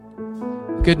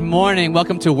Good morning.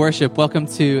 Welcome to worship. Welcome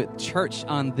to church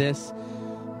on this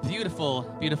beautiful,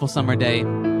 beautiful summer day.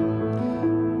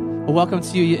 Well, welcome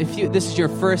to you. If this is your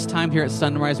first time here at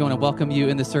Sunrise, we want to welcome you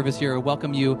in the service here, or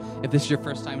welcome you if this is your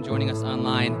first time joining us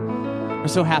online. We're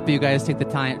so happy you guys took the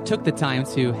time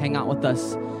to hang out with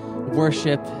us,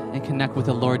 worship, and connect with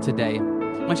the Lord today.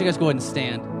 Why don't you guys go ahead and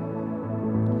stand?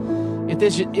 If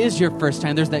this is your first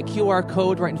time, there's that QR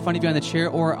code right in front of you on the chair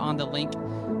or on the link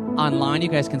online. You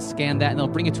guys can scan that, and they'll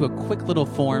bring you to a quick little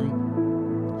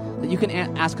form that you can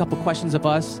ask a couple questions of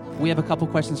us. We have a couple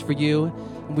questions for you,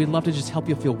 and we'd love to just help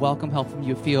you feel welcome, help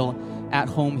you feel at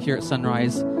home here at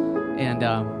Sunrise, and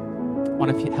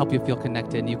want to help you feel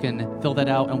connected. And you can fill that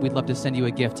out, and we'd love to send you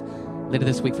a gift later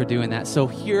this week for doing that. So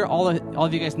here, all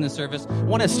of you guys in the service, I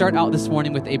want to start out this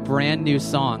morning with a brand new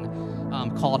song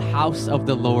called House of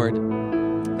the Lord.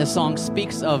 The song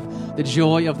speaks of the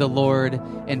joy of the Lord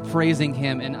and praising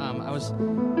Him. And I was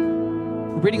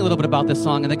reading a little bit about this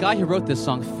song, and the guy who wrote this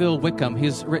song, Phil Wickham,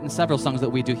 he's written several songs that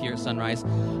we do here at Sunrise.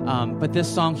 But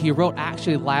this song he wrote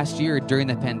actually last year during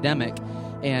the pandemic,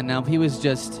 and he was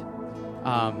just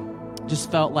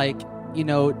felt like, you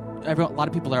know, a lot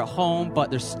of people are at home,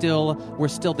 but we're still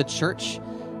the church.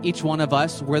 Each one of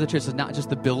us, we're the church, is not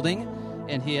just the building.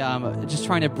 And he just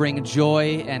trying to bring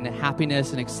joy and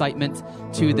happiness and excitement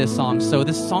to this song. So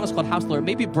this song is called House of the Lord. It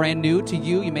may be brand new to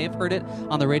you. You may have heard it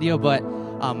on the radio, but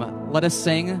let us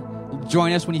sing.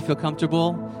 Join us when you feel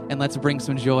comfortable, and let's bring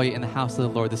some joy in the house of the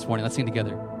Lord this morning. Let's sing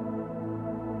together.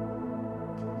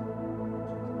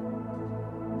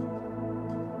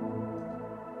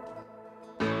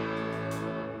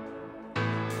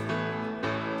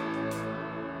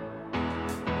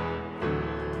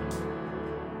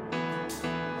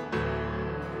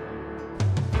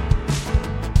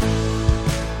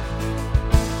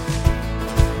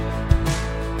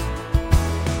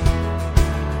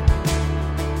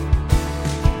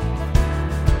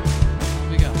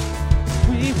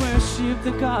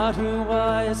 Who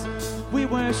was, we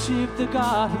worship the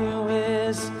God who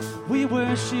is, we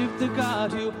worship the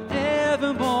God who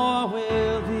evermore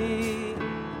will be.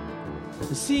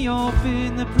 As He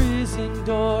opened the prison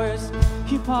doors,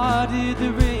 He parted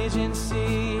the raging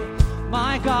sea.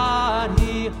 My God,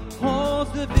 He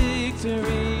holds the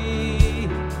victory.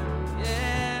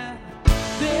 Yeah.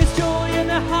 There's joy in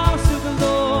the house of the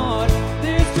Lord,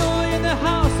 there's joy in the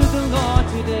house of the Lord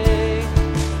today,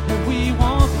 and we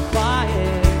won't be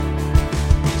quiet.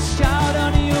 Shout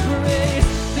on your praise.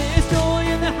 There's joy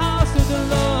in the house of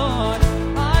the Lord.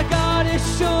 Our God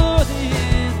is surely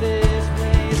in this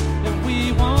place, and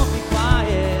we won't be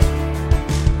quiet.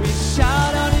 We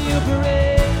shout on your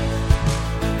praise.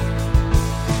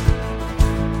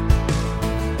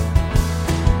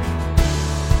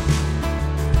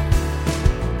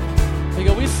 Here you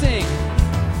go. We sing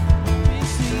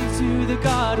to the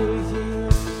God who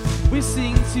heals. We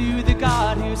sing to the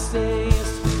God who saves.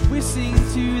 We sing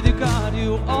to the God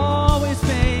who always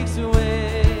makes a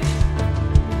way.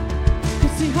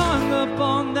 'Cause He hung up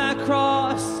on that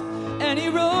cross, and He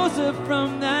rose up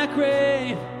from that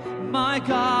grave. My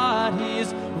God,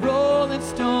 He's rolling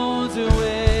stones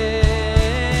away.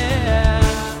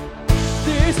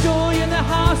 There's joy in the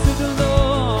house of the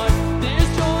Lord.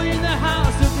 There's joy in the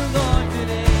house of the Lord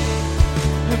today,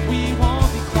 and we won't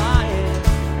be quiet.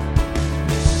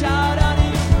 We shout out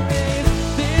in praise.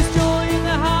 There's joy in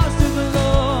the house of the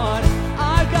Lord.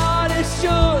 Our God is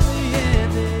surely in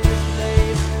this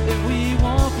place, and we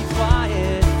won't be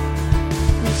quiet.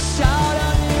 We shout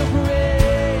out in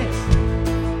praise.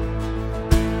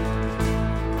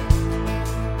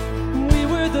 We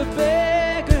were the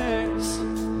beggars,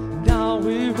 now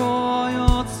we're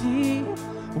royalty.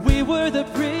 We were the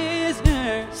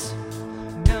prisoners,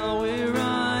 now we're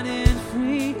running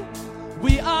free.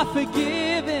 We are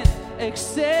forgiven,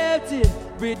 accepted,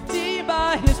 redeemed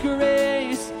by His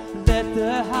grace. Let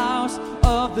the house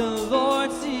of the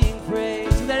Lord sing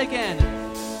praise. Do that again.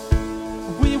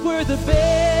 We were the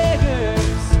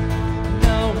beggars,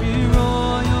 now we're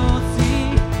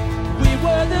royalty. We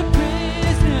were the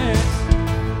prisoners,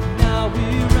 now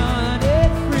we're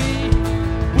running free.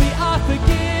 We are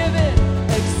forgiven,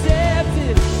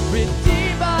 accepted,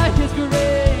 redeemed by His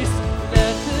grace.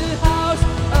 Let the house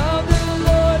of the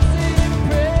Lord sing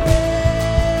praise.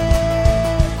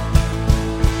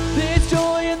 There's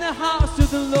joy in the house of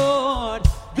the Lord.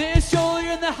 There's joy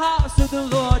in the house of the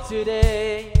Lord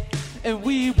today, and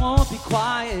we won't be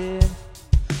quiet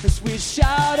as we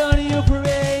shout on your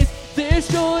praise. There's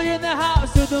joy in the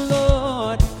house of the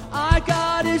Lord. Our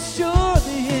God is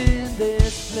surely in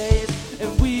this place,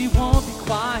 and we won't be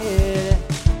quiet.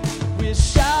 We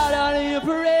shout out your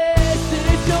praise.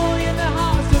 There's joy in the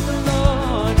house of the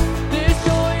Lord.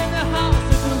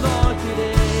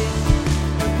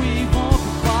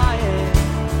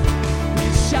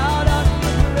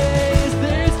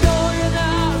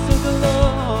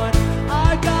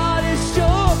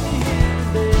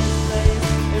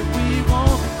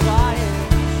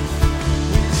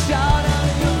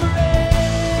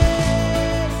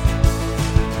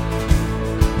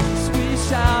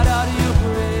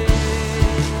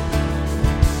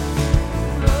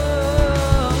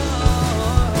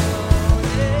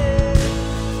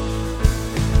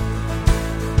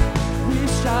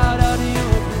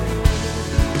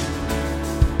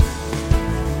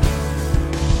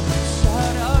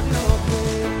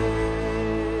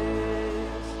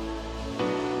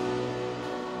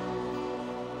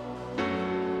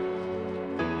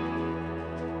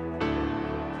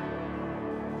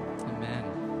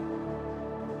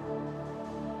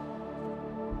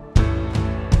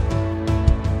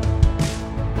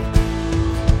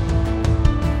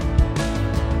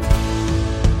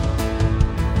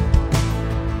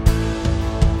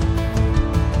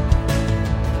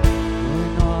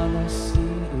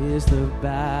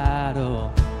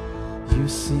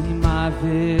 my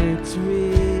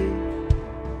victory.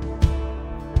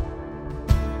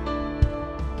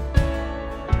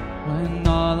 When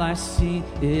all I see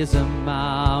is a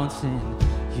mountain,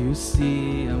 you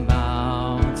see a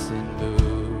mountain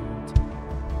moved.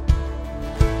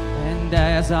 And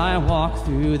as I walk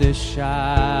through the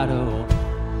shadow,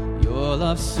 your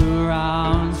love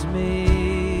surrounds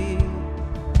me.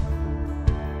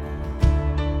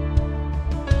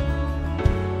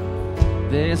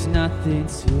 There's nothing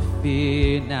to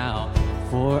fear now,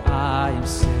 for I am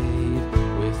saved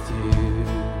with you.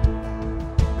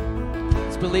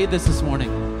 Let's believe this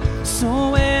morning.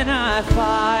 So when I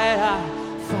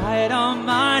fight on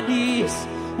my knees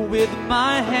with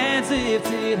my hands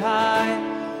lifted high.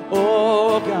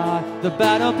 Oh God, the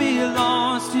battle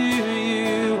belongs to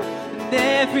you. And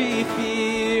every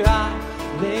fear I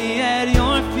lay at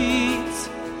your feet,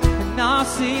 and I'll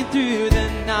sing through the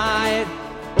night.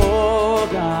 Oh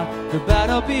God, the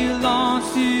battle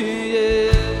belongs to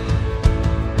you.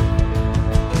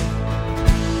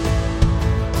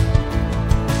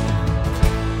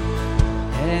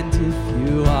 And if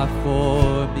you are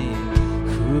for me,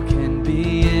 who can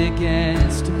be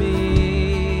against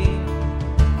me?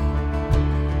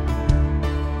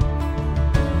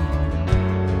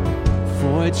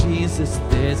 For Jesus,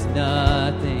 there's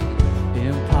nothing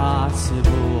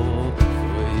impossible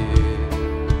for you.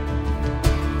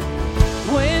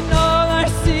 When all I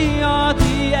see are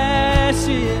the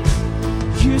ashes,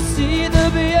 you see the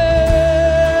beauty.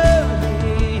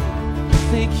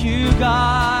 Thank you,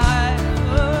 God.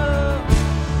 Oh.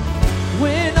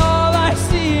 When all I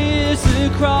see is the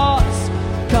cross,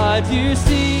 God, you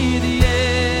see the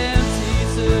empty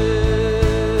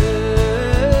tomb.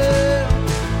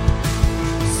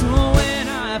 So when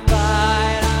I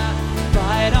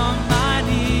fight on my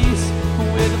knees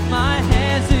with my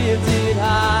hands lifted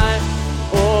high.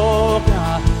 Oh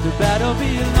God, the battle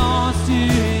belongs to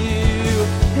you.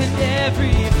 And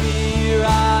every fear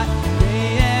I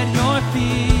lay at your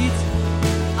feet,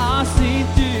 I'll sing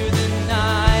through the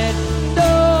night.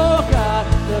 Oh God,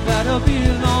 the battle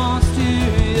belongs to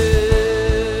you.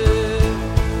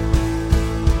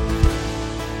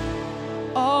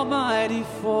 Almighty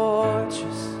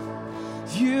fortress,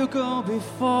 you go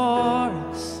before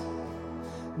us.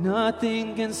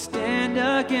 Nothing can stand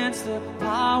against the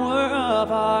power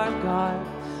of our God.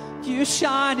 You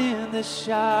shine in the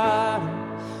shadow,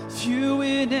 you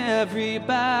win every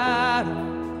battle.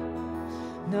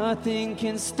 Nothing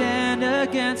can stand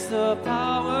against the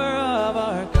power of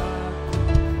our God.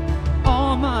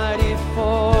 Almighty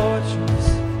fortress,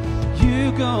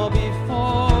 you go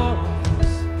before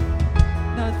us.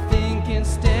 Nothing can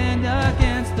stand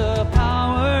against the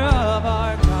power of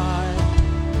our God.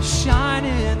 Shine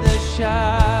in the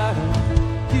shadow,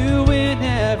 you win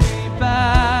every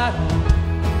battle.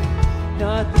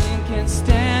 Nothing can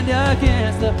stand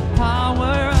against the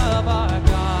power of our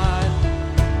God.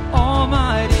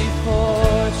 Almighty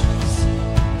fortress,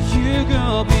 you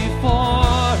go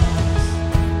before us.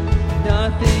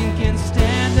 Nothing can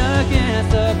stand against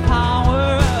the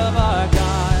power of our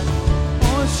God.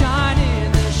 Oh, shine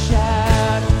in the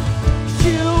shadow,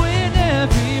 you win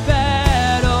every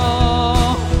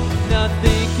battle.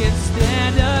 Nothing can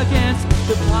stand against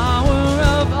the power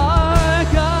of our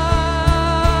God.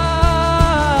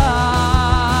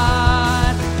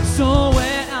 So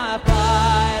when I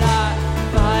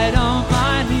fight on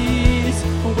my knees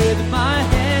with my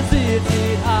hands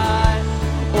lifted high.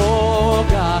 Oh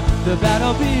God, the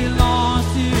battle belongs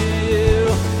to you.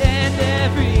 And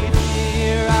every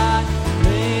fear I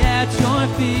lay at your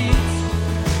feet,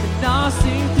 and I'll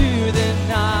sing through the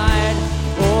night.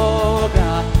 Oh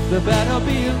God, the battle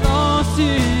belongs to you.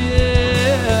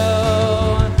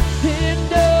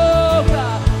 And oh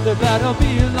God, the battle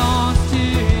belongs to you.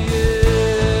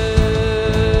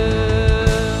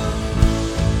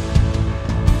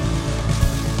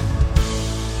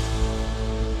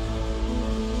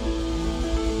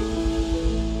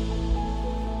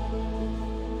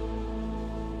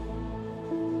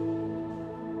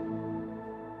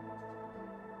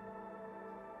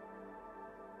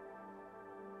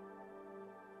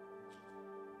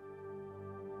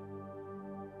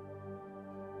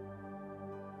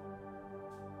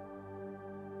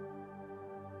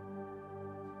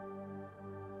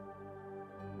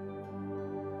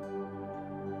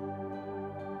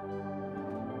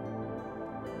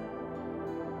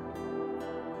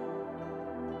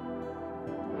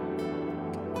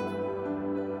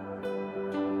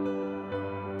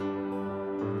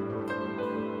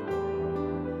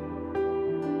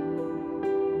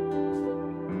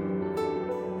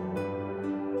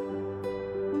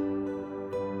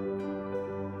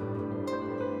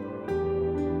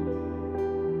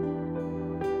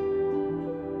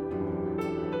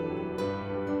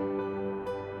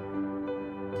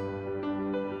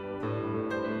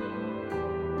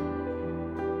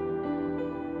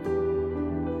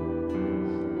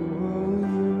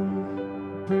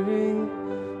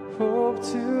 hope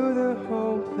to the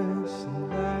hopeless, and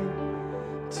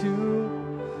light to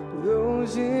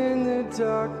those in the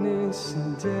darkness,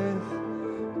 and death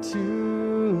to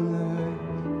life.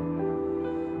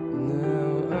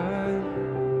 Now I'm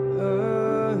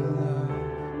alive.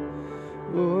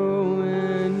 Oh,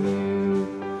 when you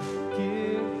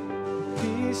give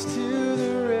peace to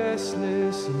the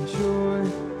restless and joy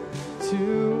to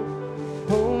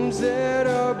homes that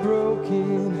are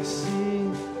broken, I see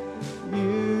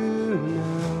you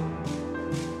now.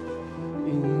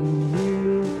 In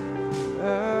you I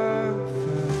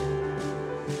find,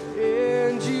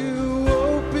 and you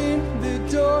open the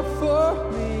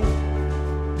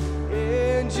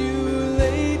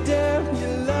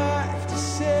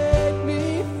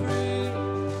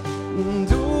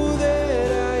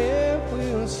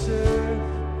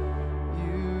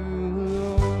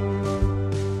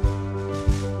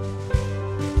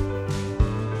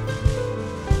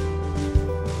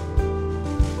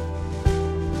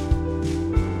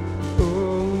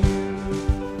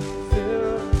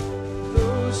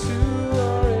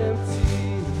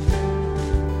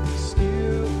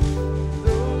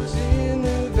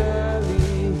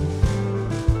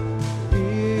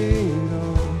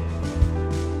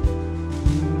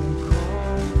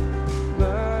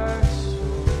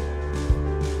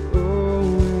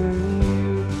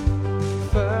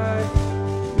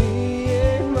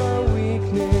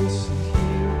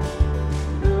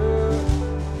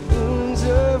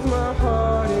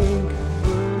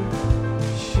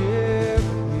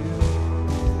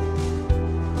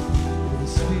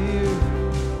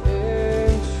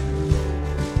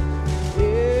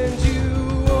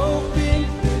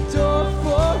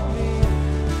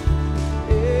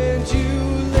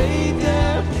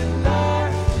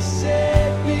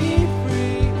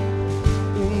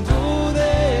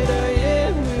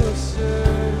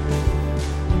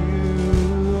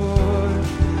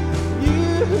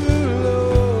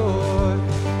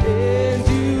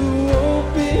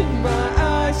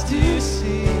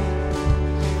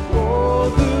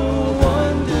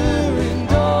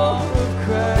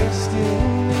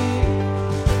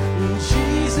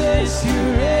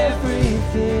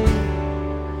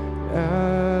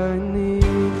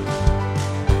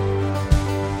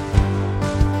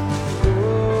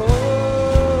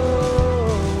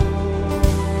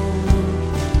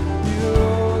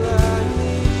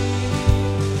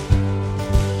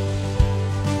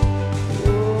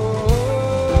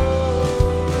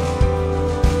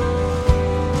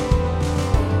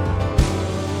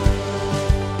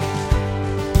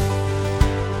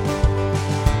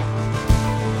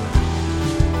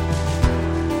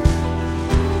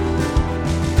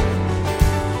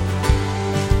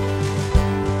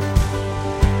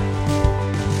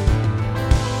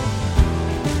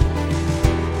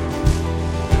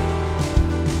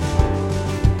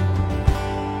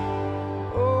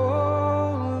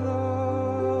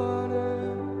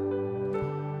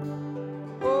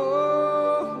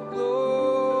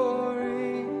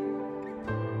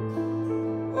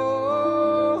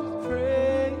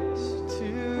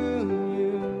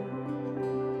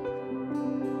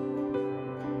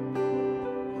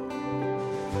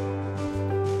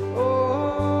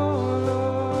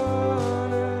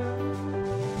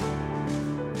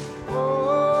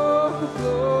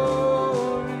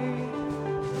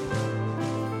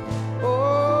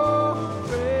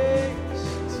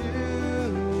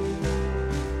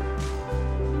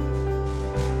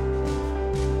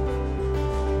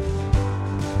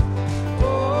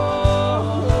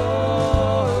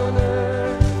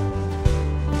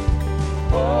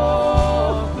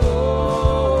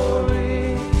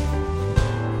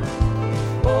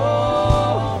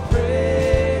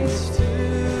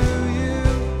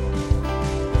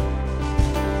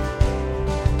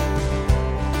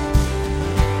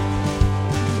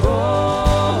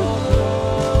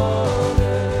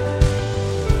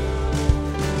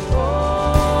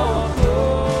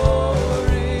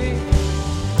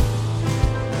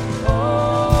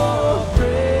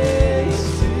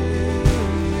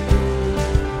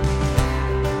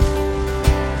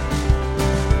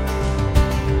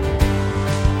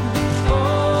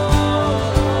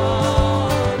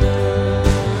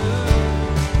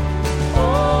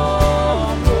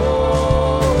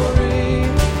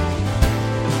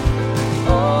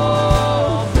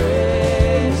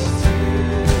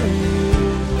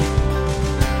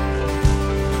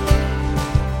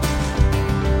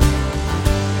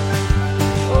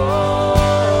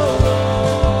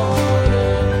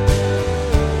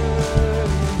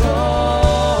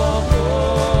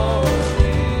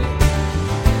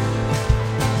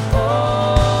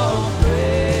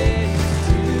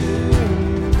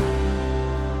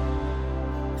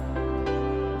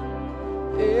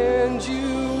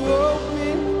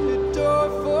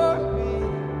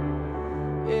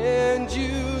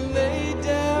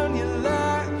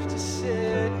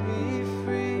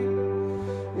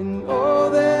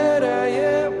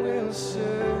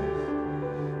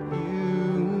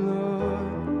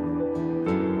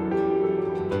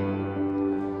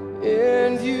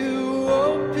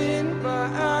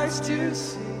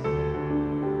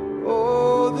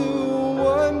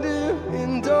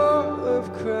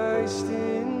Christ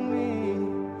in me.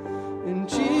 And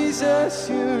Jesus,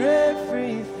 you're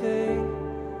everything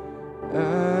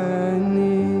I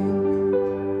need.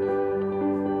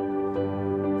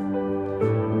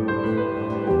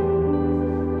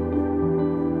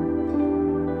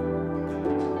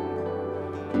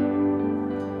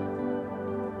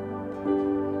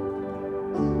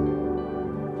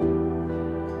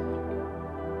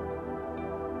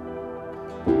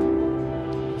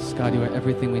 God, you are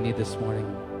everything we need this morning.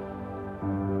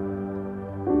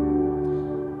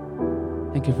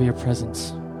 Thank you for your presence,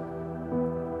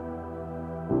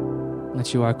 and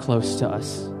that you are close to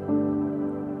us.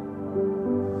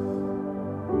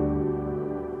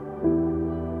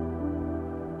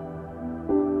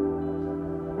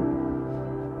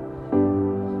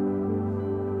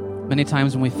 Many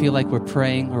times when we feel like we're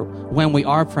praying, or when we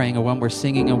are praying, or when we're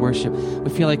singing in worship, we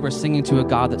feel like we're singing to a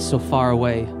God that's so far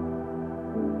away.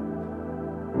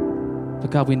 But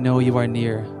God, we know you are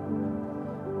near.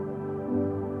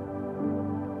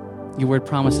 Your word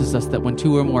promises us that when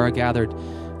two or more are gathered,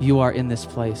 you are in this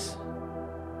place.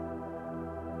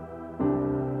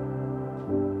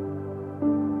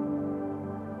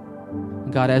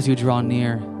 God, as you draw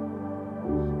near,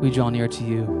 we draw near to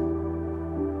you.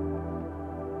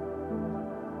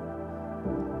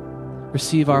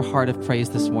 Receive our heart of praise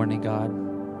this morning, God.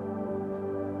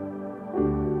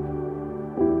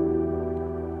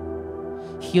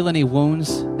 Heal any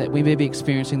wounds that we may be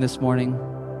experiencing this morning,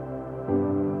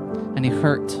 any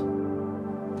hurt,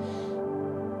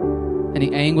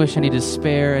 any anguish, any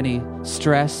despair, any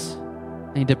stress,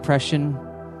 any depression.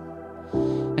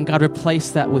 And God,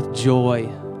 replace that with joy.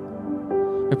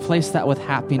 Replace that with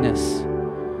happiness.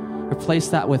 Replace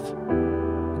that with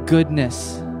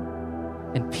goodness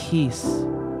and peace.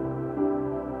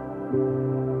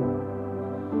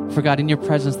 For God, in your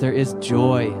presence there is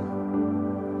joy.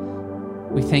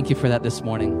 We thank you for that this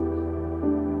morning.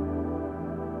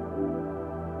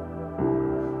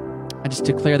 I just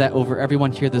declare that over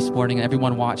everyone here this morning and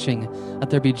everyone watching, let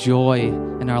there be joy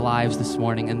in our lives this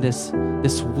morning and this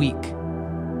week.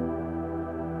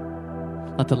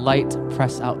 Let the light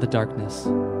press out the darkness.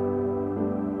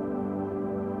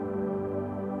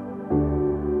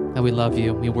 And we love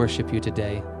you. We worship you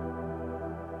today.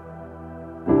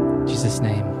 In Jesus'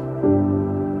 name.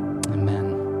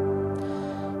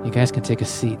 You guys can take a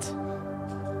seat.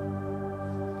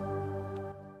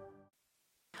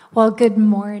 Well, good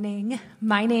morning.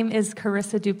 My name is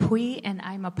Carissa Dupuy, and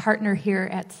I'm a partner here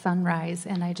at Sunrise.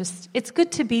 And it's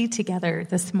good to be together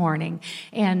this morning.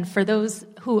 And for those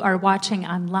who are watching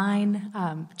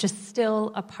online, just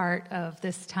still a part of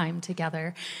this time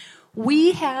together.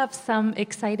 We have some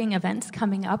exciting events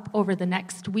coming up over the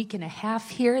next week and a half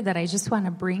here that I just want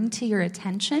to bring to your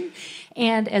attention.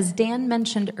 And as Dan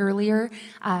mentioned earlier,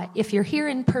 if you're here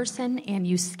in person and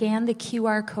you scan the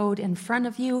QR code in front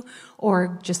of you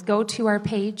or just go to our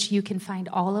page, you can find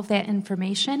all of that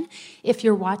information. If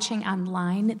you're watching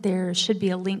online, there should be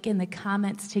a link in the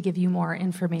comments to give you more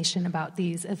information about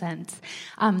these events.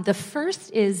 The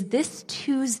first is this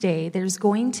Tuesday, there's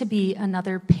going to be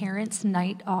another Parents'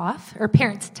 Night Off, or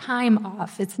Parents' Time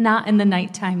Off. It's not in the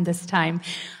nighttime this time.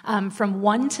 From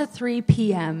 1 to 3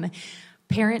 p.m.,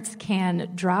 parents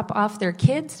can drop off their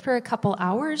kids for a couple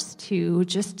hours to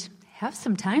just have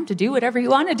some time to do whatever you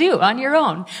want to do on your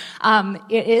own.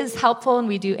 It is helpful, and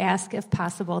we do ask, if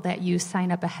possible, that you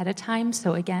sign up ahead of time.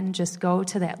 So again, just go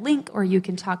to that link, or you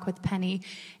can talk with Penny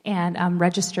and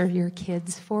register your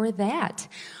kids for that.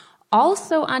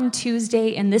 Also on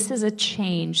Tuesday, and this is a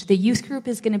change, the youth group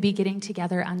is going to be getting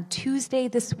together on Tuesday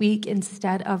this week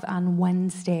instead of on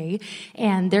Wednesday.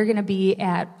 And they're going to be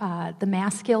at the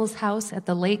Maskill's house at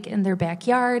the lake in their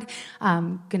backyard,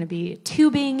 going to be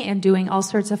tubing and doing all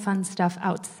sorts of fun stuff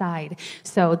outside.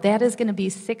 So that is going to be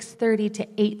 6:30 to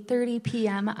 8:30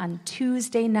 p.m. on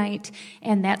Tuesday night.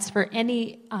 And that's for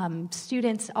any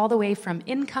students all the way from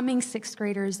incoming sixth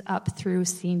graders up through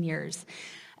seniors.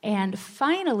 And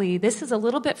finally, this is a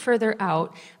little bit further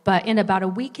out, but in about a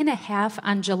week and a half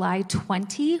on July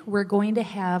 20, we're going to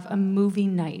have a movie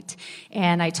night.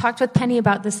 And I talked with Penny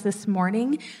about this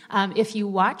morning. If you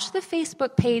watch the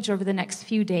Facebook page over the next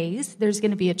few days, there's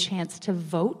going to be a chance to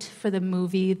vote for the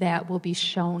movie that will be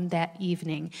shown that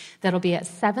evening. That'll be at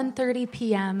 7:30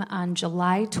 p.m. on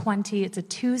July 20. It's a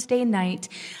Tuesday night.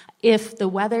 If the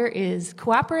weather is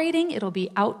cooperating, it'll be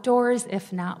outdoors.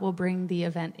 If not, we'll bring the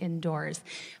event indoors.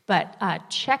 But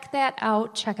check that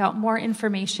out. Check out more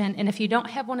information. And if you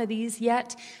don't have one of these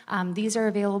yet, these are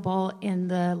available in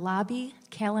the lobby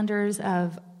calendars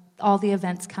of all the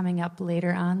events coming up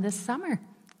later on this summer.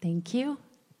 Thank you.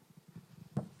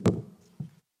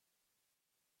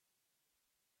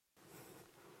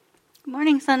 Good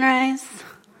morning, Sunrise.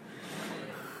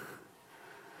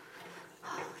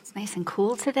 Oh, it's nice and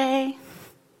cool today.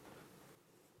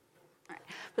 All right.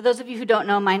 For those of you who don't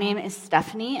know, my name is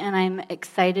Stephanie, and I'm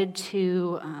excited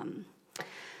to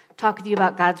talk with you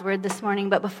about God's Word this morning.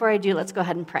 But before I do, let's go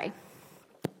ahead and pray.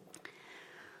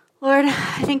 Lord,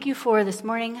 I thank you for this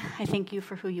morning. I thank you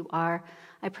for who you are.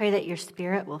 I pray that your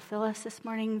Spirit will fill us this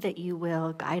morning, that you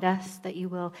will guide us, that you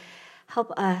will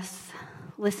help us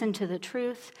listen to the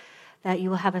truth, that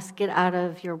you will have us get out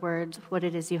of your words what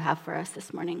it is you have for us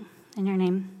this morning. In your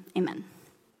name, amen.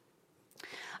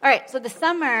 All right, so this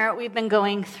summer we've been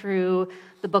going through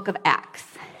the book of Acts.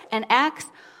 And Acts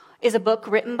is a book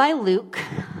written by Luke,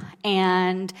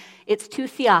 and it's to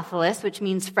Theophilus, which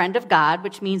means friend of God,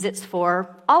 which means it's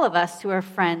for all of us who are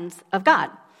friends of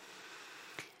God.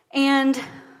 And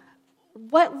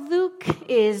what Luke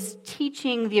is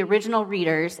teaching the original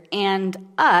readers and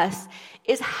us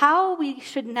is how we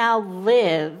should now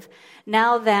live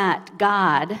now that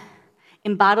God,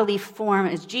 in bodily form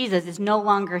as Jesus, is no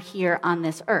longer here on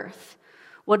this earth.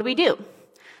 What do we do?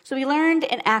 So we learned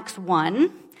in Acts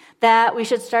 1 that we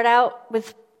should start out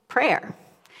with prayer,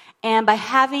 and by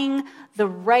having the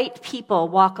right people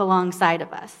walk alongside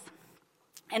of us.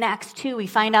 In Acts 2, we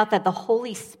find out that the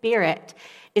Holy Spirit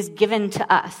is given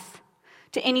to us,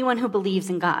 to anyone who believes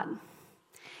in God.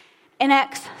 In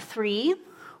Acts 3,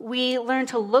 we learn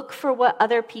to look for what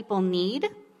other people need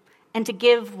and to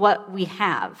give what we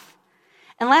have.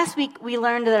 And last week, we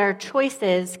learned that our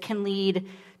choices can lead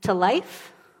to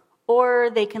life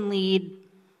or they can lead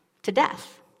to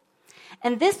death.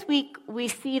 And this week, we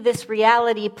see this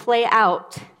reality play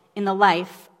out in the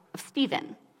life of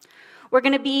Stephen. We're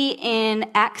going to be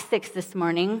in Acts 6 this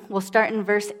morning. We'll start in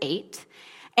verse 8.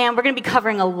 And we're going to be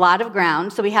covering a lot of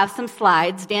ground. So we have some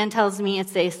slides. Dan tells me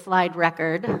it's a slide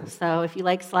record. So if you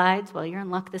like slides, well, you're in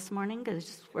luck this morning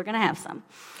because we're going to have some.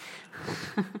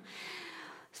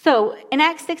 So in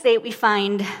Acts 6:8, we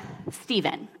find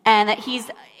Stephen, and that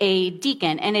he's a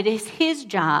deacon, and it is his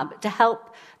job to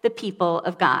help the people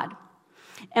of God.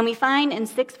 And we find in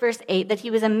 6 verse 8 that he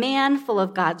was a man full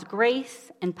of God's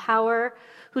grace and power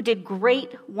who did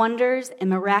great wonders and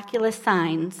miraculous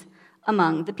signs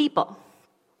among the people.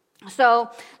 So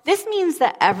this means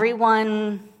that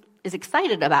everyone is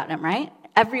excited about him, right?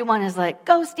 Everyone is like,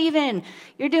 go, Stephen,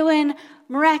 you're doing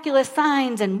miraculous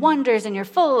signs and wonders and you're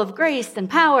full of grace and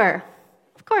power.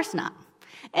 Of course not.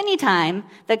 Anytime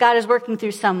that God is working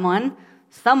through someone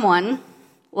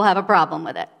will have a problem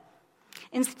with it.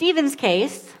 In Stephen's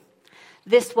case,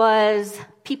 this was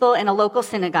people in a local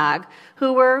synagogue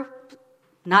who were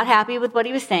not happy with what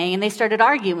he was saying, and they started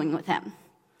arguing with him.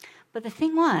 But the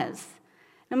thing was,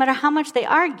 no matter how much they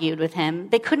argued with him,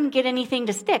 they couldn't get anything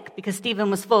to stick because Stephen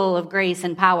was full of grace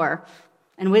and power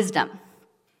and wisdom.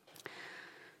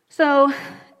 So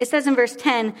it says in verse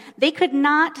 10, they could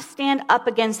not stand up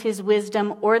against his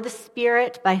wisdom or the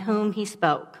Spirit by whom he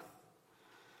spoke.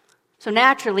 So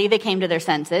naturally, they came to their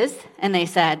senses, and they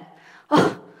said,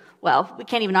 oh, well, we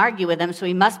can't even argue with him, so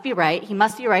he must be right. He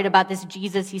must be right about this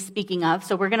Jesus he's speaking of,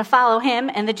 so we're going to follow him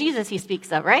and the Jesus he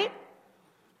speaks of, right?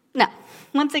 No.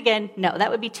 Once again, no, that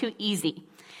would be too easy.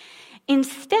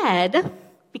 Instead,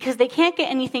 because they can't get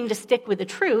anything to stick with the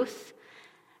truth,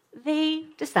 they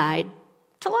decide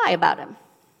to lie about him.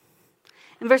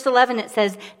 In verse 11, it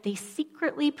says, they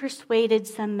secretly persuaded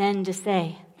some men to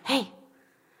say, hey,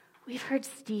 we've heard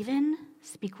Stephen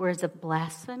speak words of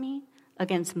blasphemy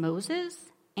against Moses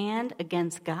and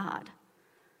against God.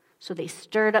 So they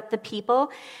stirred up the people,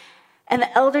 and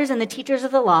the elders and the teachers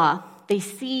of the law, they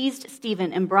seized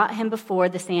Stephen and brought him before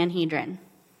the Sanhedrin.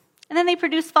 And then they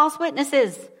produced false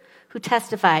witnesses who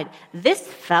testified, this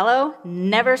fellow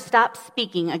never stopped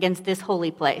speaking against this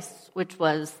holy place, which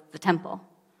was the temple,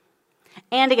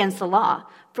 and against the law.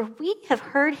 For we have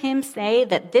heard him say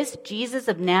that this Jesus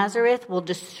of Nazareth will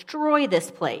destroy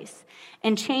this place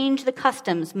and change the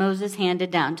customs Moses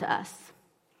handed down to us.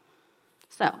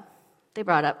 So they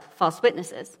brought up false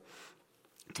witnesses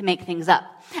to make things up.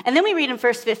 And then we read in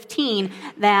verse 15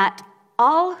 that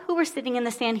all who were sitting in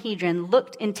the Sanhedrin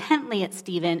looked intently at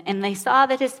Stephen, and they saw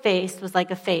that his face was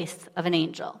like a face of an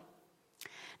angel.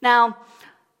 Now,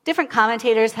 different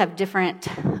commentators have different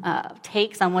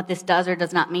takes on what this does or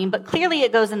does not mean, but clearly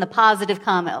it goes in the positive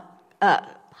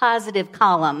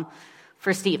column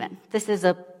for Stephen. This is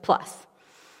a plus.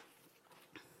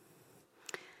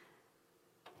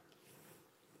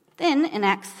 Then in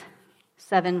Acts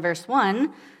 7, verse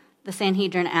 1, the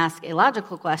Sanhedrin ask a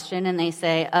logical question, and they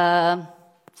say,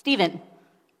 Stephen,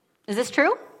 is this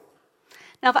true?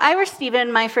 Now, if I were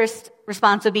Stephen, my first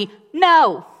response would be,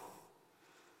 no.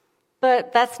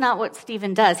 But that's not what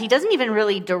Stephen does. He doesn't even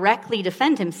really directly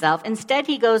defend himself. Instead,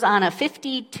 he goes on a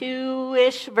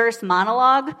 52-ish verse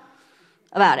monologue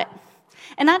about it.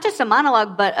 And not just a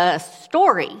monologue, but a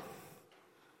story.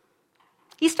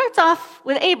 He starts off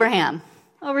with Abraham.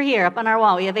 Over here, up on our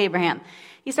wall, we have Abraham.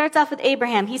 He starts off with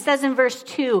Abraham. He says in verse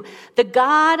 2, "The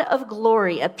God of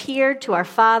glory appeared to our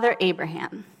father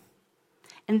Abraham."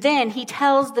 And then he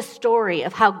tells the story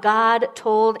of how God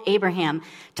told Abraham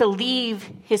to leave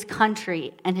his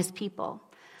country and his people,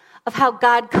 of how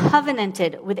God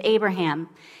covenanted with Abraham,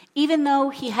 even though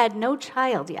he had no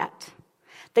child yet,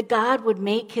 that God would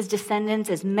make his descendants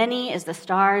as many as the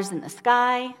stars in the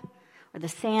sky or the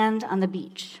sand on the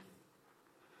beach,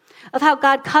 of how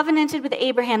God covenanted with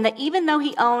Abraham that even though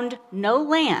he owned no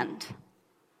land,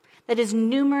 that his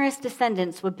numerous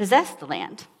descendants would possess the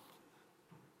land.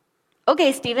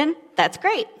 Okay, Stephen, that's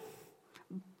great.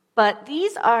 But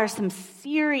these are some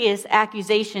serious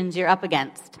accusations you're up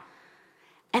against.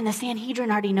 And the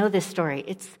Sanhedrin already know this story.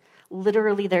 It's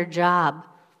literally their job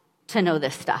to know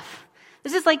this stuff.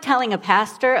 This is like telling a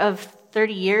pastor of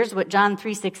 30 years what John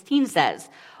 3:16 says,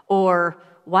 or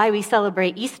why we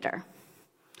celebrate Easter.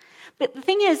 But the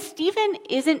thing is, Stephen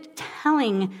isn't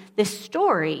telling this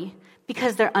story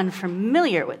because they're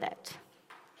unfamiliar with it.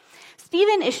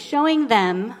 Stephen is showing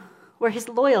them where his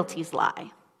loyalties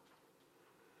lie.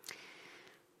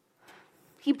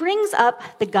 He brings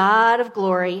up the God of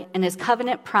glory and his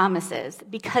covenant promises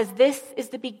because this is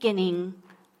the beginning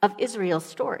of Israel's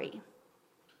story.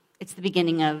 It's the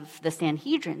beginning of the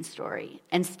Sanhedrin story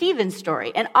and Stephen's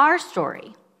story and our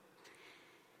story.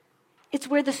 It's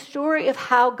where the story of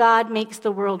how God makes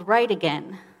the world right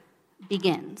again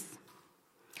begins.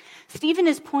 Stephen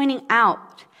is pointing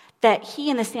out that he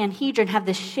and the Sanhedrin have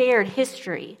this shared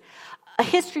history, a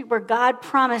history where God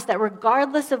promised that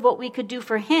regardless of what we could do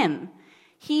for him,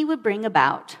 he would bring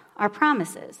about our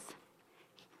promises.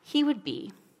 He would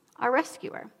be our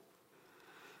rescuer.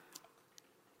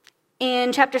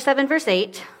 In chapter 7, verse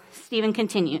 8, Stephen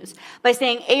continues by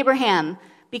saying, Abraham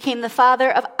became the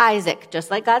father of Isaac, just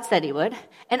like God said he would,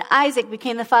 and Isaac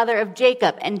became the father of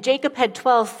Jacob, and Jacob had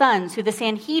 12 sons who the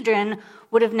Sanhedrin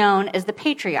would have known as the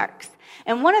patriarchs.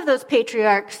 And one of those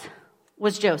patriarchs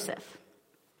was Joseph.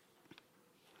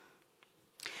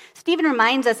 Stephen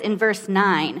reminds us in verse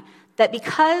 9 that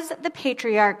because the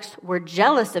patriarchs were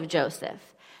jealous of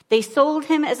Joseph, they sold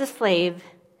him as a slave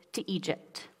to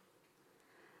Egypt.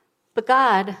 But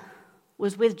God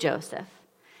was with Joseph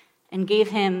and gave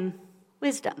him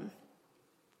wisdom,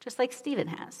 just like Stephen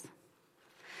has.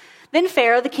 Then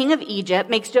Pharaoh, the king of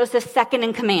Egypt, makes Joseph second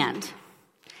in command.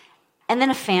 And then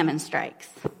a famine strikes.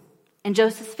 And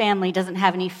Joseph's family doesn't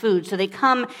have any food, so they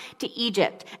come to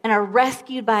Egypt and are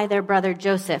rescued by their brother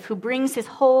Joseph, who brings his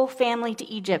whole family to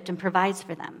Egypt and provides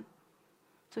for them.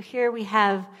 So here we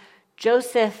have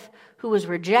Joseph, who was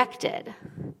rejected,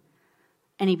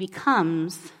 and he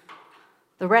becomes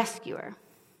the rescuer.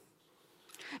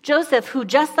 Joseph, who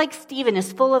just like Stephen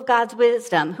is full of God's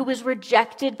wisdom, who was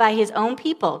rejected by his own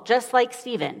people, just like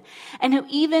Stephen, and who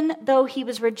even though he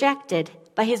was rejected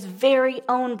by his very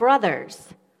own brothers,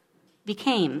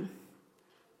 became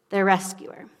their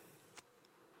rescuer.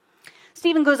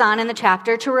 Stephen goes on in the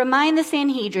chapter to remind the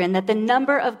Sanhedrin that the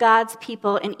number of God's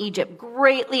people in Egypt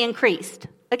greatly increased.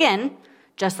 Again,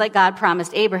 just like God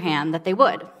promised Abraham that they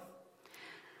would.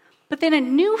 But then a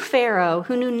new Pharaoh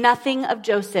who knew nothing of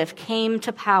Joseph came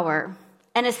to power.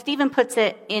 And as Stephen puts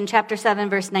it in chapter 7,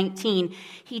 verse 19,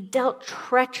 he dealt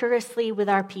treacherously with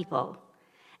our people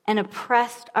and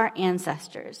oppressed our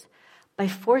ancestors by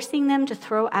forcing them to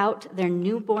throw out their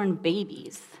newborn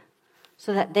babies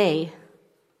so that they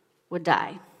would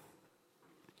die.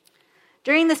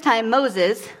 During this time,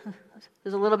 Moses,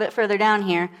 who's a little bit further down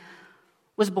here,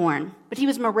 was born, but he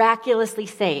was miraculously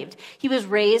saved. He was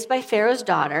raised by Pharaoh's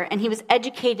daughter, and he was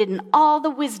educated in all the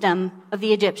wisdom of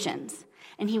the Egyptians,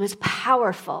 and he was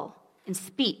powerful in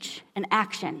speech and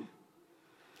action.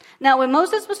 Now, when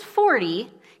Moses was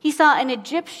 40, he saw an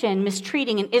Egyptian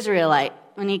mistreating an Israelite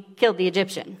when he killed the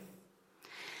Egyptian.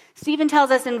 Stephen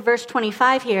tells us in verse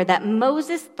 25 here that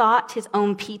Moses thought his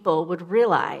own people would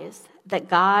realize that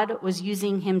God was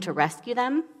using him to rescue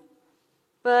them,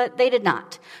 but they did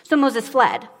not. So Moses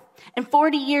fled. And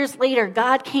 40 years later,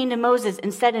 God came to Moses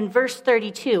and said in verse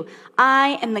 32,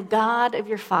 I am the God of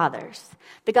your fathers,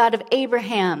 the God of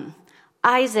Abraham,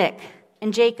 Isaac,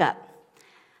 and Jacob.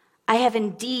 I have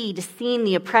indeed seen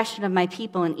the oppression of my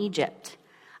people in Egypt.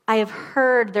 I have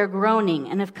heard their groaning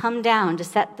and have come down to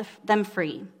set them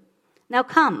free. Now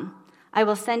come, I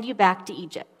will send you back to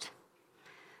Egypt.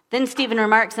 Then Stephen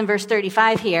remarks in verse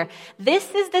 35 here,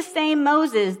 this is the same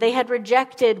Moses they had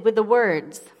rejected with the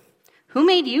words, Who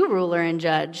made you ruler and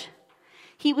judge?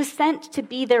 He was sent to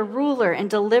be their ruler and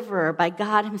deliverer by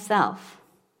God himself.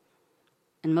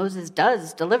 And Moses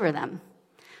does deliver them.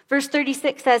 Verse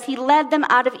 36 says, he led them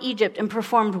out of Egypt and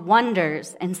performed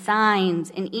wonders and signs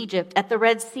in Egypt at the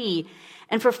Red Sea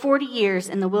and for 40 years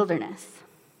in the wilderness.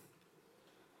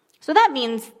 So that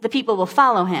means the people will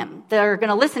follow him. They're going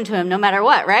to listen to him no matter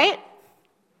what, right?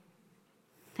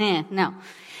 No.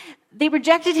 They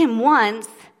rejected him once,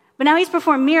 but now he's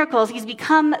performed miracles. He's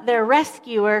become their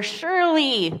rescuer.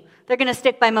 Surely they're going to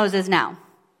stick by Moses now.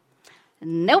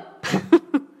 Nope.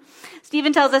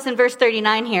 Stephen tells us in verse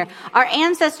 39 here, our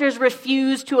ancestors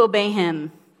refused to obey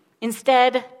him.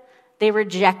 Instead, they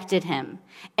rejected him,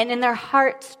 and in their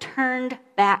hearts turned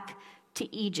back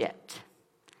to Egypt.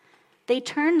 They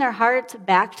turned their hearts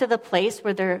back to the place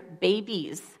where their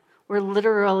babies were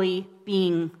literally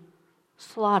being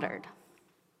slaughtered.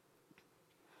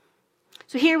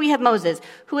 So here we have Moses,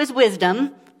 who is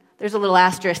wisdom. There's a little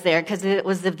asterisk there because it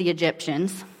was of the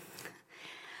Egyptians.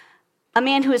 A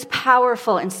man who is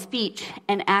powerful in speech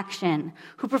and action,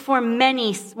 who performed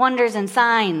many wonders and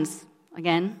signs,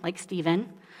 again, like Stephen,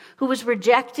 who was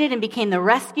rejected and became the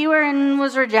rescuer and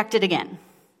was rejected again.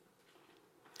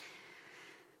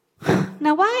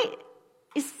 Now, why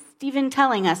is Stephen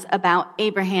telling us about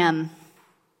Abraham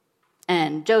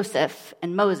and Joseph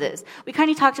and Moses? We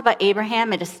kind of talked about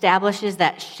Abraham. It establishes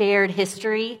that shared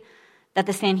history that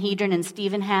the Sanhedrin and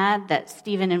Stephen had, that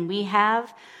Stephen and we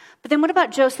have. But then what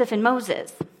about Joseph and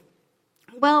Moses?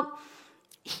 Well,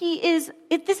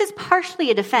 this is partially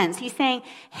a defense. He's saying,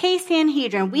 hey,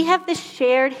 Sanhedrin, we have this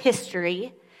shared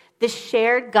history, this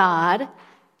shared God,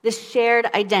 this shared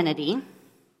identity.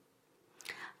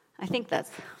 I think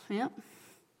that's, yep.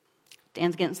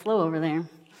 Dan's getting slow over there.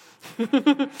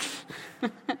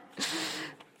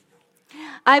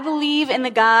 I believe in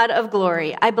the God of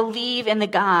glory. I believe in the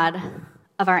God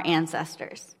of our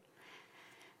ancestors.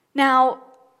 Now,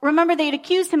 remember, they'd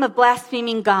accused him of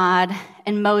blaspheming God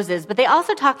and Moses, but they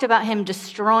also talked about him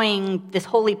destroying this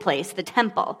holy place, the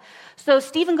temple. So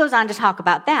Stephen goes on to talk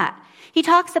about that. He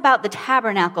talks about the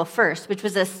tabernacle first, which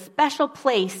was a special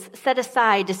place set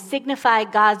aside to signify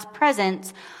God's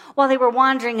presence while they were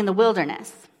wandering in the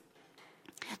wilderness.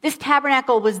 This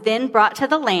tabernacle was then brought to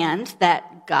the land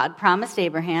that God promised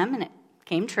Abraham, and it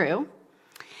came true.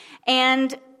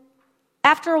 And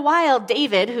after a while,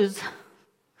 David, who's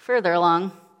further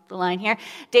along the line here,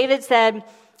 David said,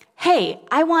 hey,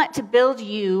 I want to build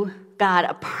you, God,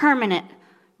 a permanent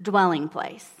dwelling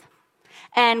place.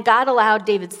 And God allowed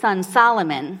David's son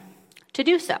Solomon to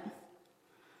do so.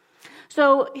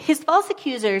 So his false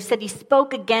accusers said he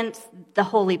spoke against the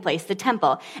holy place, the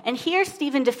temple. And here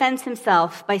Stephen defends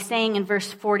himself by saying in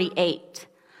verse 48,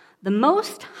 the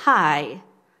Most High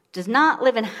does not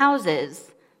live in houses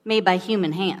made by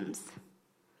human hands.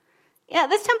 Yeah,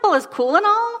 this temple is cool and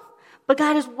all, but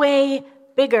God is way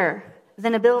bigger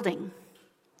than a building.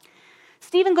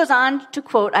 Stephen goes on to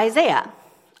quote Isaiah.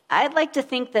 I'd like to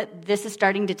think that this is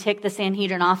starting to tick the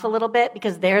Sanhedrin off a little bit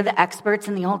because they're the experts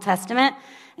in the Old Testament,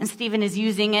 and Stephen is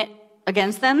using it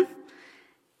against them.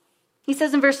 He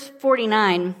says in verse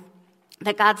 49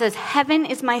 that God says, heaven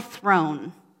is my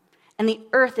throne, and the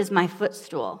earth is my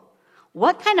footstool.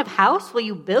 What kind of house will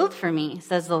you build for me,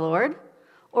 says the Lord?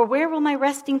 Or where will my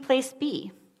resting place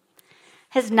be?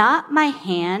 Has not my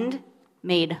hand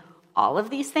made all of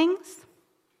these things?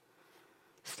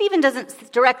 Stephen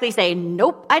doesn't directly say,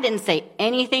 nope, I didn't say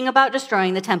anything about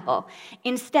destroying the temple.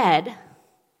 Instead,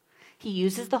 he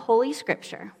uses the Holy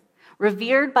Scripture,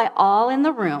 revered by all in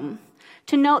the room,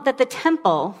 to note that the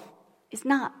temple is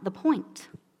not the point.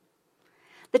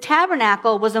 The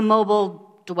tabernacle was a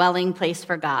mobile dwelling place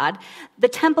for God. The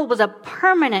temple was a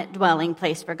permanent dwelling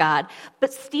place for God.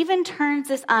 But Stephen turns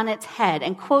this on its head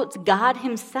and quotes God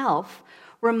himself,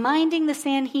 reminding the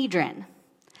Sanhedrin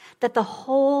that the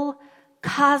whole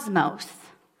cosmos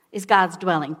is God's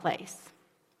dwelling place.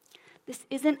 This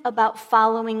isn't about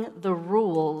following the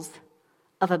rules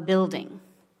of a building.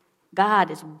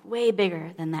 God is way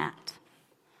bigger than that.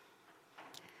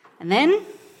 And then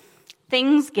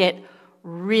things get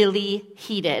really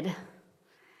heated.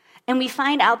 And we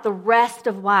find out the rest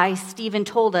of why Stephen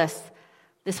told us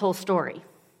this whole story.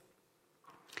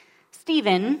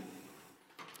 Stephen,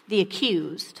 the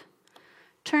accused,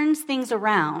 turns things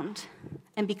around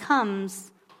and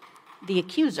becomes the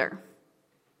accuser.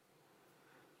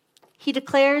 He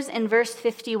declares in verse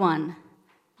 51,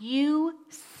 you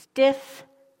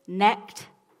stiff-necked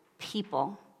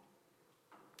people,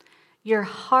 your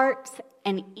hearts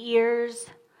and ears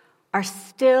are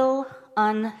still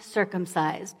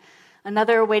uncircumcised.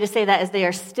 Another way to say that is they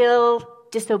are still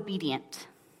disobedient.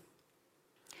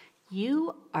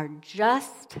 You are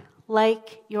just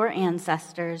like your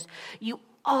ancestors. You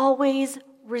always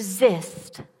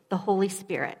resist the Holy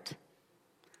Spirit.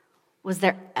 Was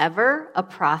there ever a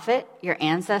prophet your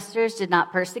ancestors did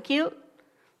not persecute?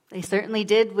 They certainly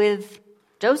did with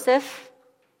Joseph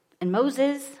and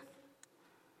Moses.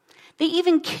 They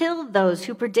even killed those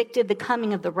who predicted the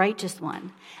coming of the righteous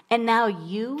one. And now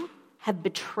you have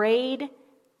betrayed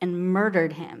and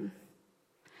murdered him.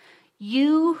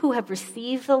 You who have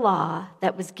received the law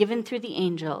that was given through the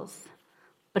angels,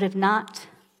 but have not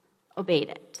obeyed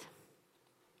it.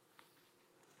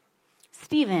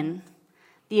 Stephen,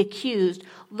 the accused,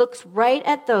 looks right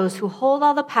at those who hold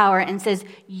all the power and says,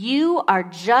 you are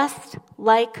just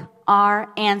like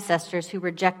our ancestors who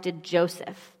rejected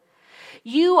Joseph.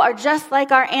 You are just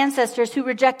like our ancestors who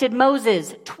rejected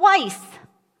Moses twice.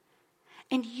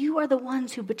 And you are the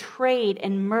ones who betrayed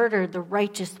and murdered the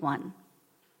righteous one,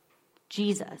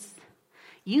 Jesus.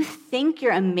 You think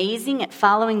you're amazing at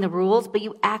following the rules, but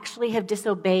you actually have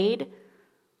disobeyed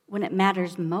when it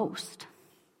matters most.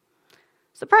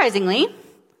 Surprisingly,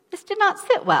 this did not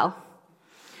sit well.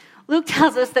 Luke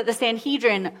tells us that the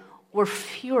Sanhedrin were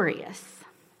furious.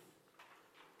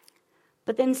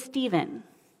 But then Stephen,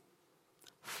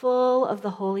 full of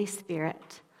the Holy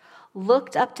Spirit,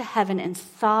 looked up to heaven and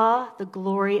saw the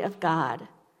glory of God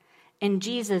and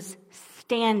Jesus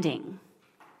standing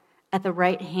at the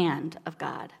right hand of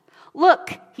God.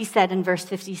 Look, he said in verse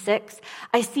 56,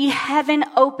 I see heaven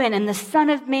open and the Son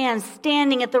of Man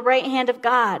standing at the right hand of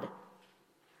God.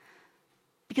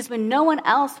 Because when no one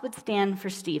else would stand for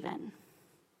Stephen,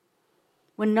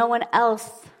 when no one else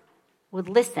would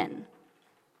listen,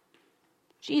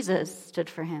 Jesus stood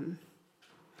for him.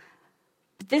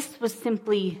 But this was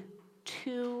simply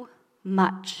too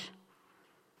much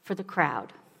for the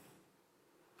crowd.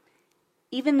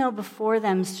 Even though before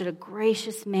them stood a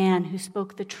gracious man who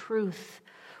spoke the truth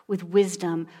with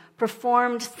wisdom,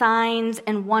 performed signs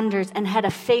and wonders, and had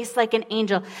a face like an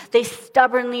angel, they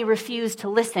stubbornly refused to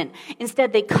listen.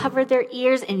 Instead, they covered their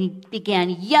ears and began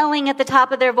yelling at the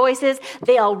top of their voices.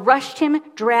 They all rushed him,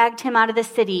 dragged him out of the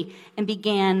city, and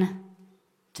began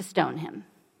to stone him.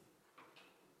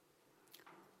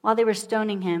 While they were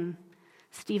stoning him,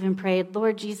 Stephen prayed,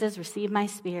 Lord Jesus, receive my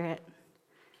spirit.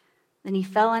 Then he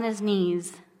fell on his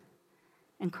knees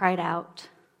and cried out,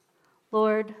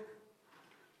 Lord,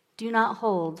 do not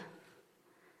hold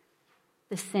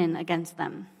the sin against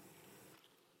them.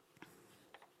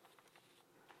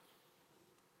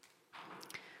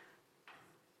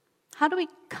 How do we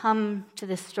come to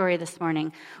this story this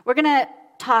morning? We're going to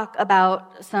talk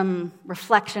about some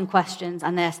reflection questions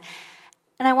on this.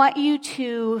 And I want you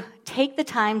to take the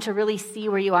time to really see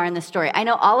where you are in this story. I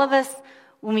know all of us,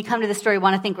 when we come to this story,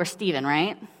 want to think we're Stephen,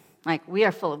 right? Like, we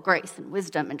are full of grace and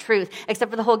wisdom and truth.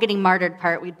 Except for the whole getting martyred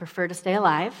part, we'd prefer to stay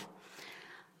alive.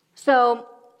 So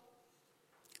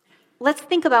let's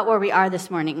think about where we are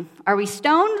this morning. Are we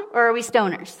stoned or are we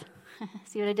stoners?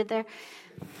 See what I did there?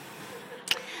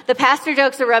 The pastor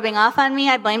jokes are rubbing off on me.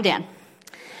 I blame Dan.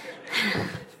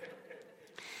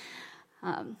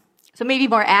 So maybe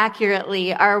more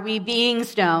accurately, are we being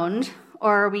stoned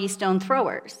or are we stone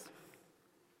throwers?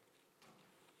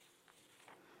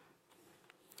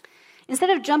 Instead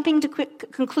of jumping to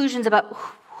quick conclusions about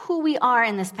who we are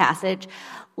in this passage,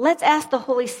 let's ask the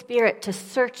Holy Spirit to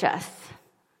search us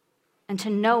and to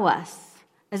know us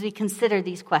as we consider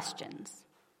these questions.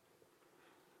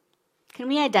 Can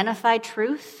we identify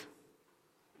truth?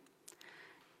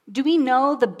 Do we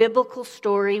know the biblical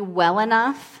story well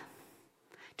enough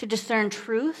to discern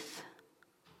truth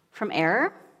from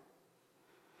error?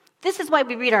 This is why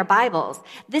we read our Bibles.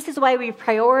 This is why we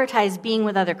prioritize being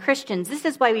with other Christians. This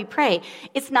is why we pray.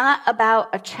 It's not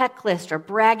about a checklist or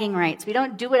bragging rights. We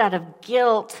don't do it out of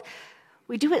guilt.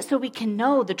 We do it so we can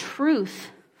know the truth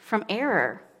from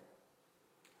error.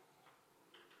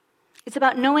 It's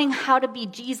about knowing how to be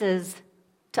Jesus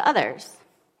to others.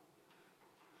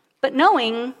 But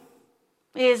knowing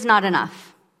is not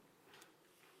enough.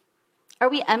 Are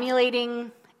we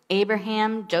emulating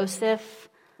Abraham, Joseph,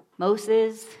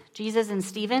 Moses, Jesus, and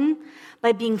Stephen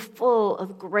by being full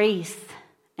of grace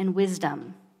and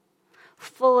wisdom,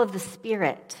 full of the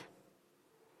Spirit?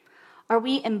 Are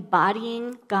we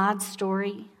embodying God's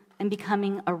story and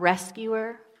becoming a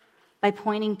rescuer by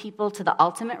pointing people to the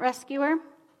ultimate rescuer?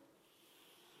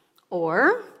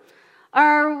 Or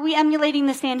are we emulating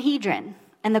the Sanhedrin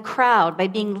and the crowd by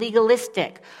being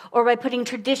legalistic or by putting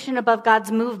tradition above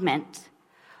God's movement?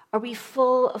 Are we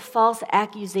full of false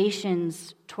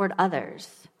accusations toward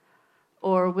others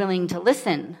or willing to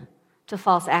listen to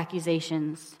false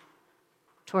accusations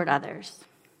toward others?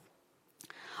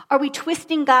 Are we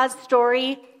twisting God's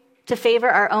story to favor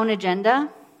our own agenda?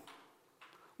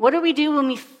 What do we do when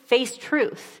we face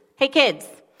truth? Hey kids,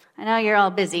 I know you're all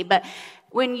busy, but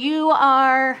when you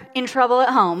are in trouble at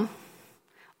home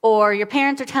or your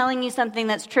parents are telling you something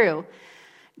that's true,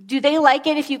 do they like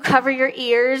it if you cover your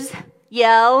ears,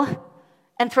 yell,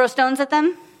 and throw stones at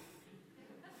them?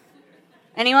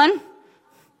 Anyone?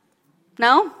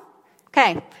 No?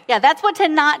 Okay. Yeah, that's what to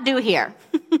not do here.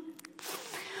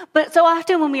 But so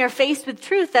often when we are faced with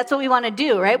truth, that's what we want to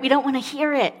do, right? We don't want to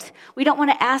hear it. We don't want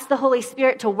to ask the Holy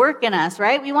Spirit to work in us,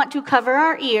 right? We want to cover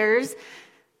our ears,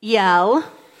 yell,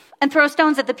 and throw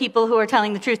stones at the people who are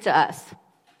telling the truth to us,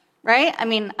 right? I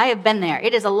mean, I have been there.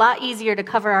 It is a lot easier to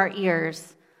cover our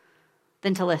ears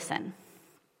than to listen.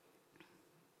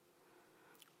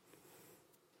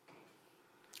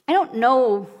 I don't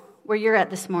know where you're at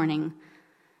this morning.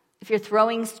 If you're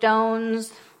throwing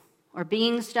stones or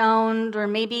being stoned, or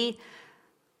maybe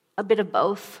a bit of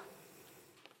both.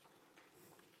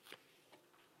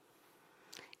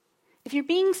 If you're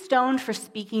being stoned for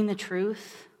speaking the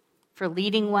truth, for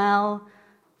leading well,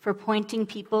 for pointing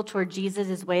people toward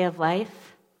Jesus' way of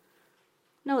life,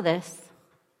 know this: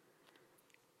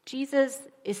 Jesus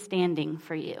is standing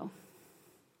for you.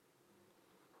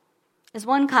 As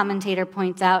one commentator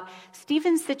points out,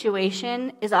 Stephen's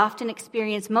situation is often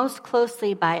experienced most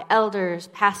closely by elders,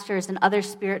 pastors, and other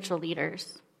spiritual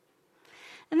leaders.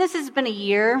 And this has been a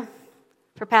year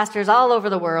for pastors all over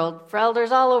the world, for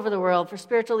elders all over the world, for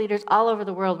spiritual leaders all over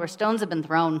the world where stones have been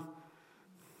thrown.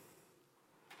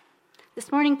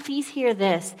 This morning, please hear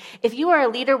this. If you are a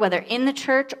leader, whether in the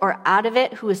church or out of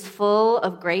it, who is full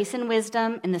of grace and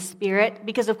wisdom in the Spirit,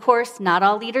 because of course not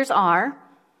all leaders are,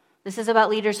 this is about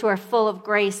leaders who are full of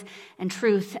grace and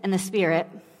truth and the Spirit.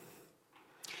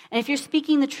 And if you're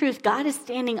speaking the truth, God is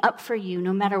standing up for you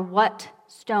no matter what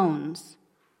stones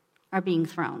are being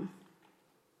thrown.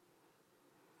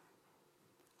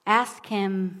 Ask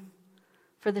Him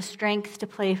for the strength to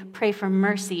pray for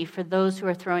mercy for those who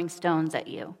are throwing stones at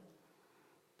you.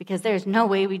 Because there's no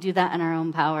way we do that in our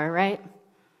own power, right?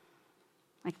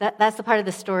 Like that's the part of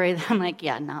the story that I'm like,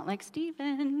 yeah, not like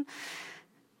Stephen.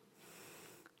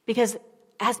 Because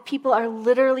as people are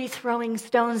literally throwing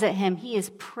stones at him, he is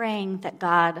praying that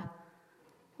God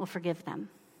will forgive them.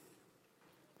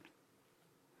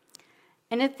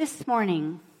 And if this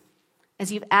morning,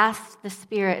 as you've asked the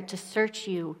Spirit to search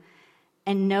you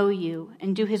and know you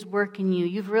and do His work in you,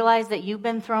 you've realized that you've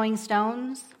been throwing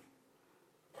stones,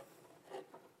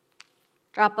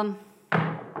 drop them.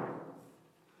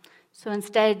 So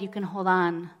instead, you can hold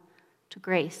on to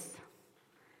grace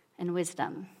and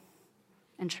wisdom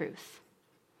and truth.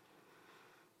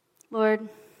 Lord,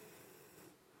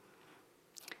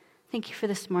 thank you for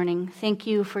this morning. Thank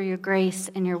you for your grace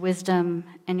and your wisdom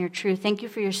and your truth. Thank you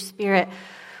for your Spirit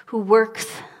who works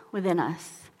within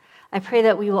us. I pray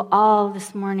that we will all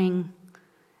this morning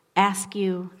ask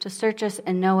you to search us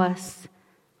and know us,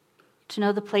 to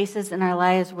know the places in our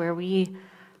lives where we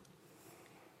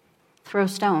throw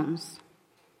stones.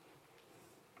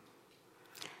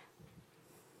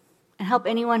 And help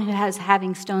anyone who has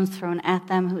having stones thrown at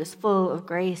them, who is full of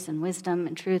grace and wisdom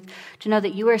and truth, to know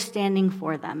that you are standing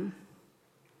for them.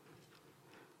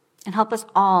 And help us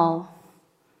all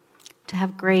to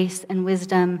have grace and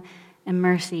wisdom and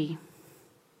mercy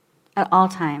at all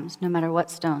times, no matter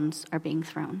what stones are being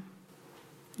thrown.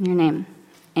 In your name,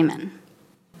 amen.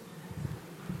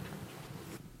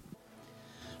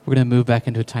 We're going to move back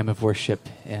into a time of worship,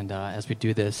 and as we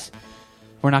do this,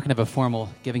 we're not going to have a formal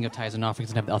giving of tithes and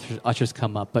offerings and have the ushers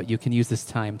come up, but you can use this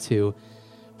time to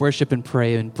worship and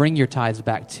pray and bring your tithes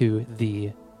back to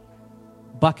the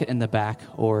bucket in the back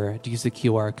or to use the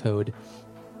QR code.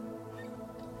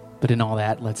 But in all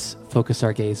that, let's focus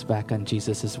our gaze back on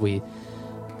Jesus as we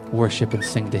worship and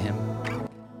sing to Him.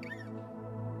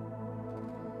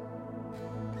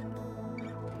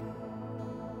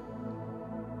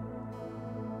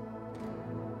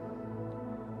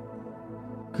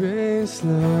 Greatest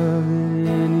love that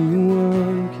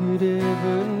anyone could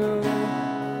ever know.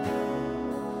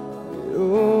 It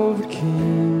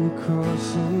overcame the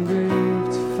cross and grave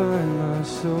to find my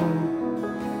soul.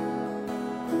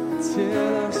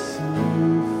 Till I see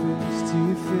you face to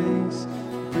face,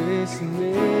 grace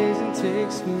amazing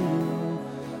takes me home.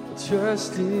 I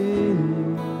trust in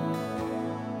you.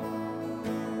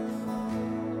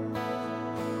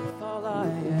 With all I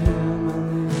am, I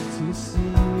live to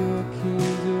see your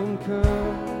kingdom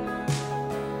come.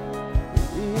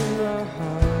 In my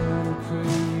heart, I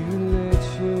pray you let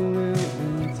your will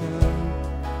be done.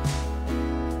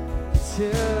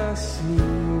 Till I see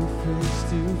you face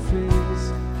to face,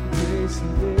 grace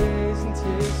amazing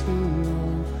takes me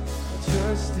home. I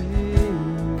trust in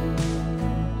you.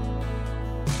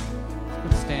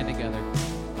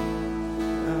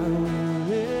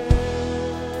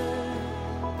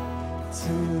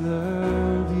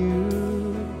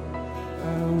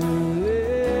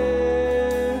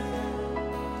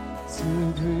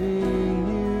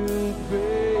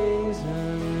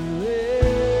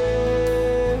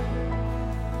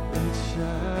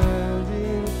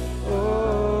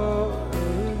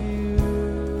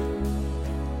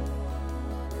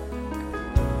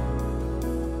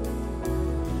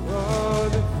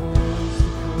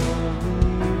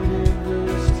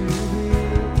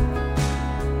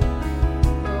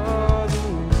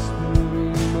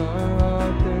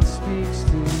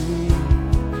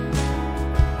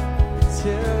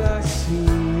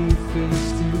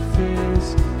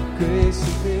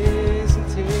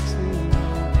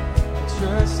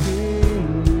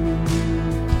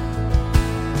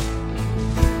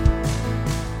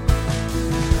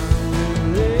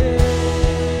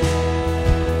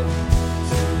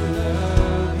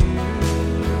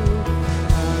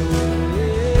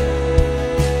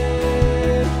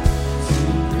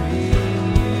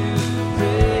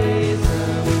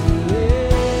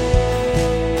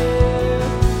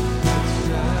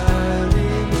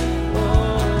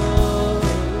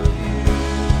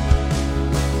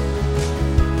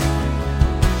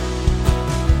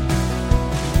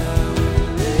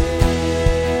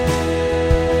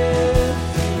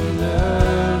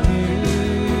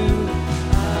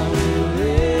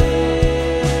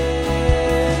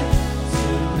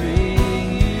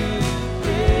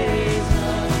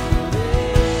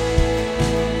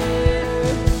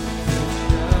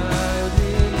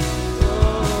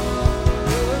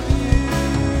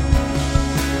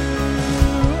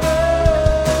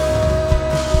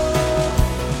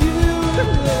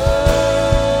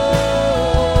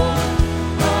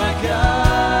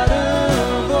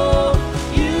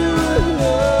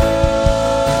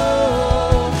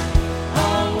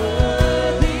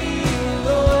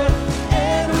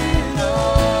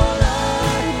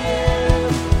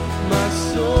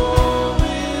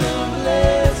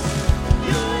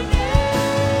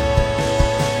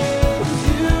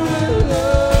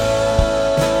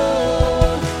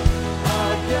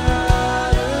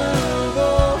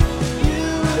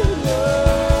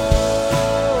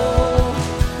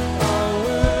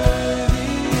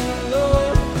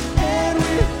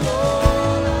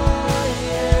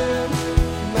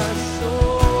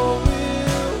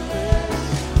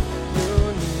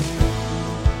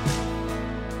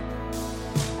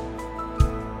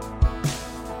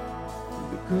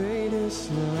 this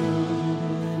love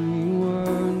that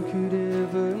anyone could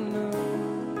ever know.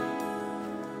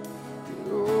 It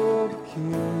all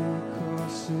became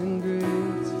costly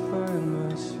great to find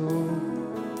my soul.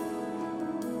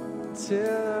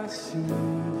 Till I see you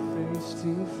face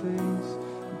to face,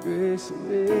 grace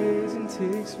amazing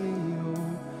takes me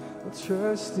home. I'll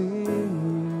trust in you.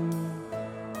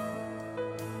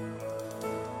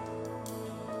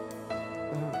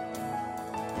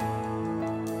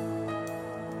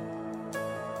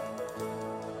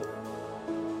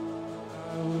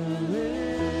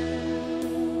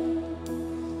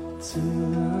 To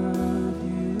love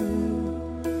you,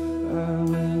 I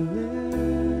will live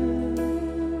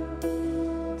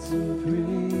to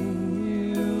bring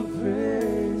you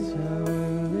praise. I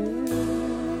will live,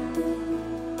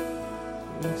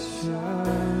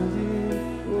 shining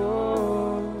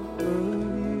all of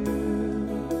you.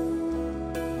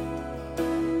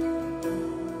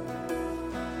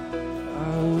 I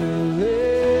will live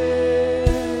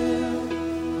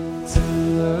to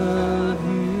love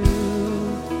you.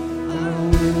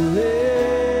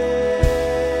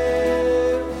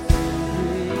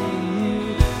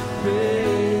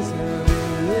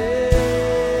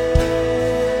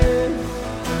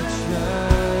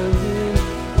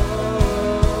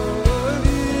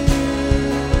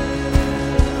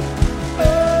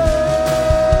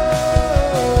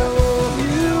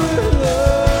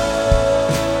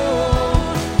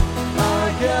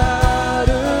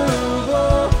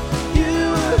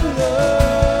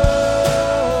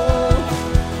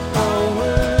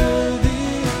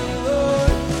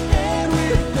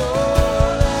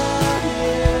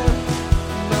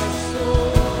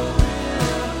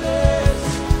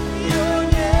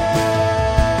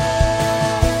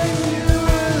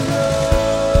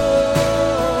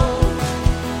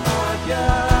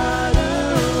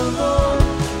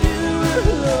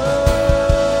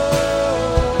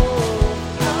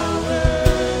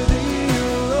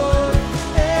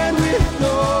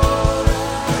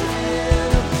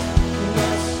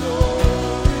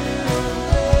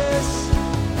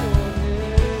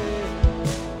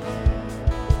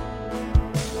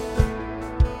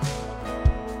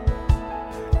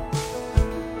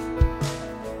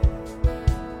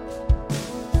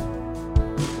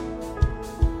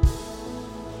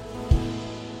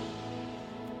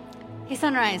 Hey,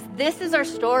 Sunrise, this is our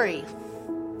story.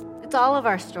 It's all of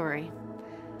our story.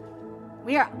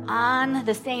 We are on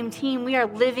the same team. We are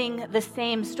living the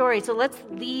same story. So let's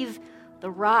leave the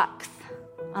rocks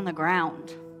on the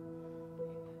ground.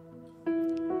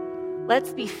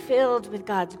 Let's be filled with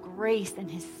God's grace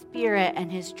and His Spirit and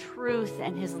His truth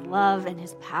and His love and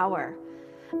His power.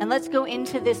 And let's go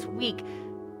into this week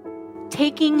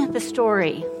taking the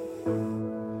story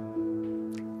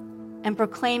and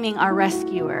proclaiming our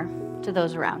rescuer to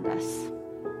those around us.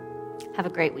 Have a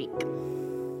great week.